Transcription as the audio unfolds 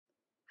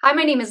Hi,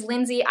 my name is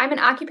Lindsay. I'm an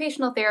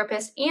occupational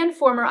therapist and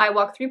former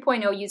iWALK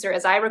 3.0 user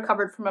as I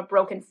recovered from a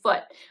broken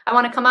foot. I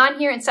want to come on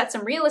here and set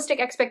some realistic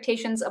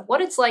expectations of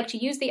what it's like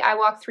to use the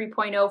iWALK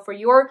 3.0 for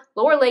your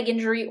lower leg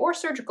injury or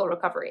surgical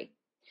recovery.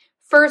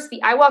 First,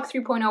 the iWALK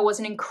 3.0 was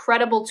an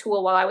incredible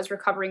tool while I was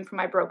recovering from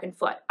my broken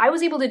foot. I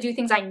was able to do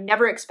things I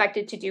never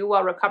expected to do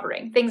while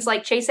recovering. Things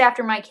like chase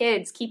after my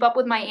kids, keep up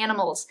with my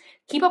animals,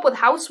 keep up with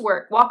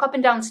housework, walk up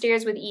and down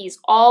stairs with ease,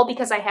 all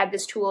because I had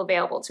this tool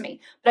available to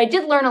me. But I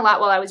did learn a lot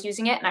while I was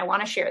using it, and I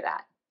want to share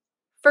that.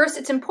 First,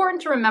 it's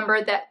important to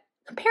remember that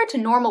compared to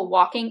normal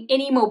walking,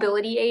 any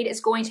mobility aid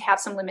is going to have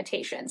some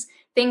limitations.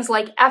 Things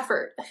like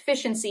effort,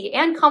 efficiency,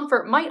 and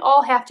comfort might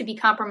all have to be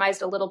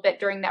compromised a little bit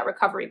during that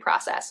recovery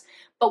process.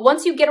 But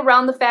once you get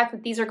around the fact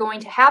that these are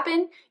going to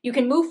happen, you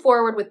can move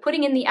forward with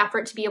putting in the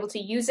effort to be able to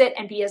use it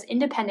and be as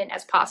independent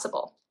as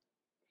possible.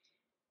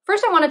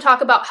 First, I want to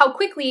talk about how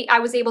quickly I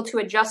was able to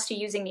adjust to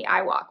using the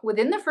iWALK.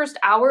 Within the first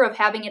hour of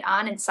having it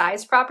on and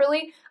sized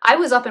properly, I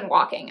was up and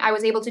walking. I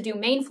was able to do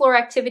main floor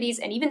activities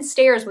and even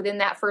stairs within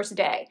that first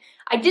day.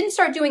 I didn't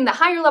start doing the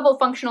higher level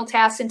functional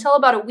tasks until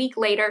about a week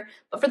later,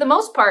 but for the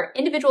most part,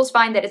 individuals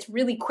find that it's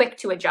really quick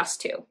to adjust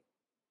to.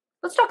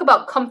 Let's talk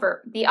about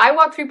comfort. The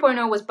iWALK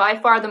 3.0 was by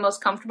far the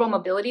most comfortable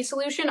mobility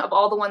solution of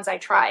all the ones I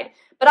tried,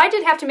 but I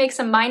did have to make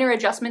some minor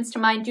adjustments to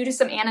mine due to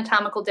some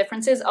anatomical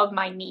differences of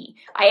my knee.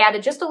 I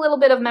added just a little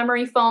bit of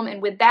memory foam,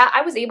 and with that,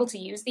 I was able to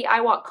use the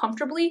iWALK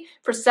comfortably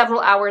for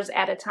several hours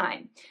at a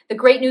time. The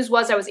great news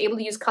was I was able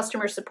to use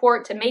customer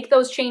support to make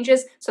those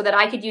changes so that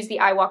I could use the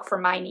iWALK for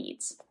my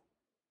needs.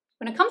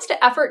 When it comes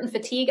to effort and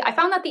fatigue, I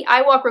found that the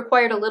iWALK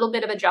required a little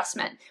bit of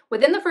adjustment.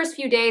 Within the first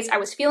few days, I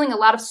was feeling a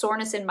lot of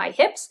soreness in my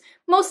hips,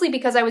 mostly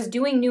because I was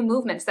doing new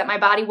movements that my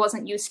body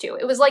wasn't used to.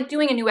 It was like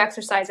doing a new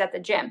exercise at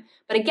the gym.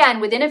 But again,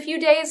 within a few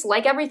days,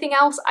 like everything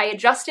else, I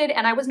adjusted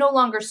and I was no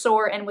longer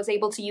sore and was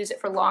able to use it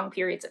for long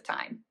periods of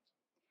time.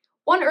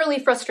 One early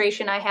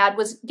frustration I had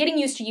was getting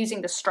used to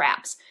using the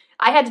straps.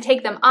 I had to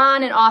take them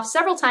on and off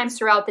several times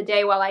throughout the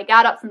day while I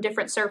got up from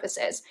different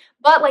surfaces.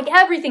 But like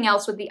everything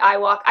else with the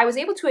iWALK, I was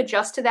able to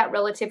adjust to that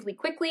relatively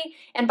quickly,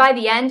 and by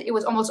the end, it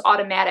was almost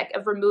automatic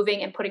of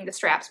removing and putting the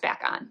straps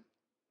back on.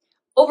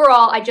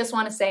 Overall, I just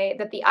want to say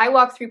that the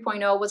iWALK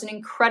 3.0 was an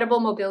incredible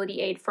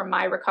mobility aid for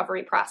my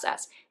recovery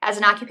process. As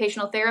an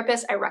occupational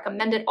therapist, I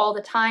recommend it all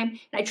the time,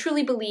 and I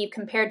truly believe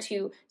compared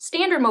to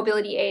standard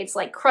mobility aids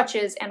like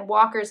crutches and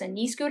walkers and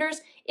knee scooters,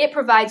 it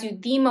provides you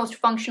the most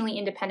functionally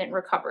independent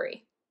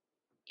recovery.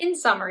 In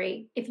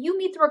summary, if you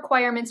meet the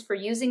requirements for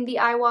using the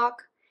iWALK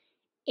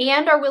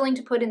and are willing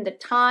to put in the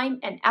time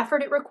and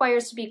effort it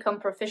requires to become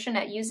proficient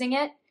at using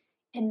it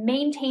and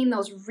maintain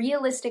those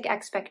realistic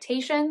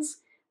expectations,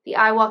 the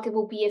iWALK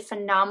will be a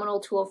phenomenal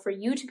tool for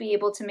you to be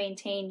able to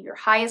maintain your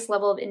highest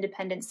level of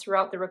independence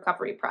throughout the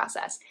recovery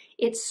process.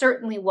 It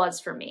certainly was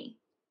for me.